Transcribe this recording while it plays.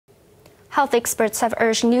Health experts have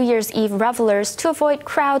urged New Year's Eve revelers to avoid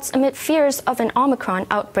crowds amid fears of an Omicron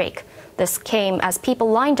outbreak. This came as people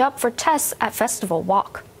lined up for tests at Festival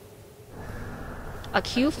Walk. A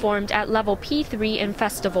queue formed at level P3 in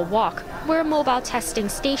Festival Walk, where a mobile testing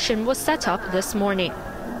station was set up this morning.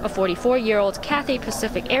 A 44-year-old Cathay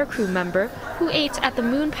Pacific aircrew member who ate at the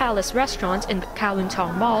Moon Palace restaurant in Kowloon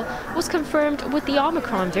Tong Mall was confirmed with the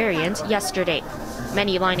Omicron variant yesterday.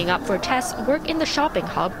 Many lining up for tests work in the shopping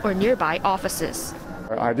hub or nearby offices.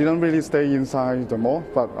 I didn't really stay inside the mall,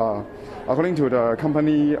 but according to the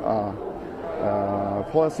company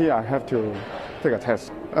policy, I have to take a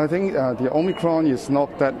test. I think the Omicron is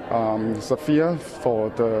not that severe for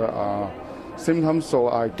the symptoms, so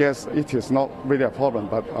I guess it is not really a problem,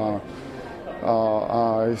 but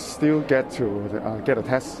I still get to get a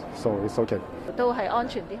test, so it's okay.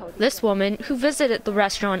 This woman, who visited the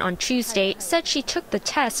restaurant on Tuesday, said she took the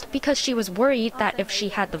test because she was worried that if she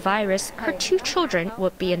had the virus, her 2 children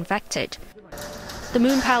would be infected. The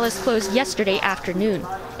Moon Palace closed yesterday afternoon.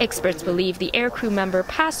 Experts believe the aircrew member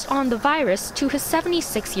passed on the virus to his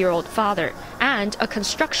 76-year-old father and a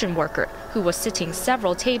construction worker who was sitting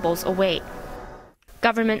several tables away.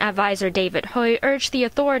 Government advisor David Hui urged the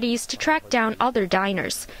authorities to track down other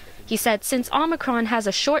diners. He said since Omicron has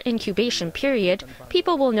a short incubation period,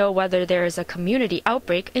 people will know whether there is a community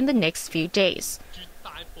outbreak in the next few days.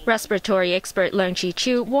 Respiratory expert Leung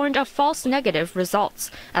Chi-Chiu warned of false negative results,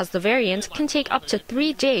 as the variant can take up to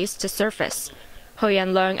 3 days to surface. Hui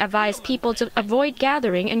and Leung advised people to avoid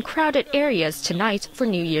gathering in crowded areas tonight for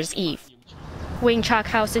New Year's Eve. Wing Chak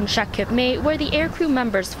House in HKIBC, where the aircrew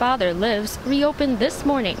member's father lives, reopened this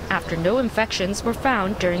morning after no infections were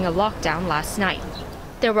found during a lockdown last night.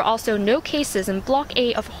 There were also no cases in Block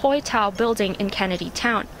A of Hoi Tao building in Kennedy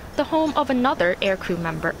Town, the home of another aircrew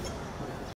member.